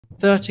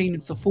13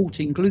 of the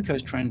 14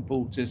 glucose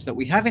transporters that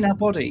we have in our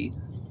body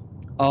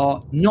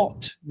are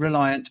not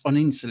reliant on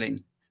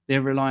insulin.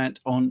 They're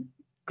reliant on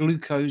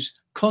glucose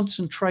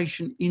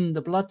concentration in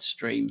the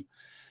bloodstream.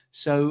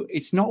 So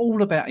it's not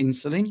all about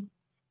insulin.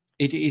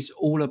 It is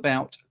all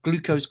about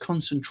glucose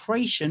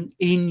concentration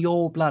in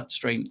your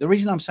bloodstream. The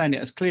reason I'm saying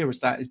it as clear as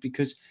that is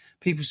because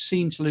people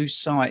seem to lose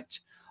sight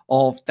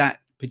of that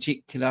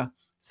particular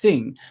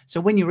thing.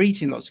 So when you're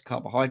eating lots of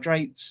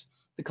carbohydrates,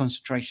 the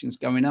concentration's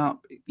going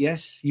up.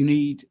 Yes, you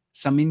need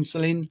some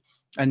insulin,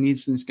 and the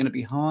insulin is going to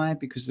be high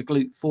because the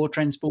GLUT4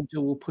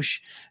 transporter will push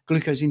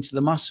glucose into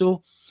the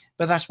muscle.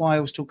 But that's why I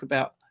always talk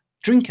about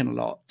drinking a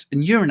lot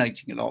and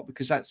urinating a lot,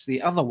 because that's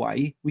the other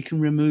way we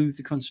can remove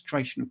the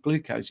concentration of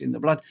glucose in the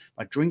blood,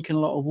 by drinking a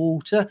lot of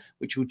water,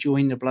 which will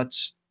join the blood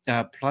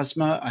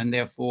plasma and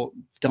therefore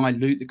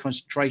dilute the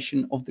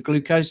concentration of the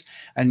glucose,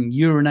 and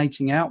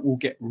urinating out will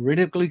get rid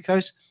of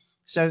glucose.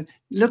 So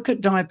look at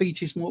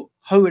diabetes more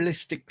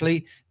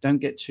holistically. Don't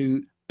get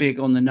too big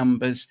on the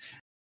numbers.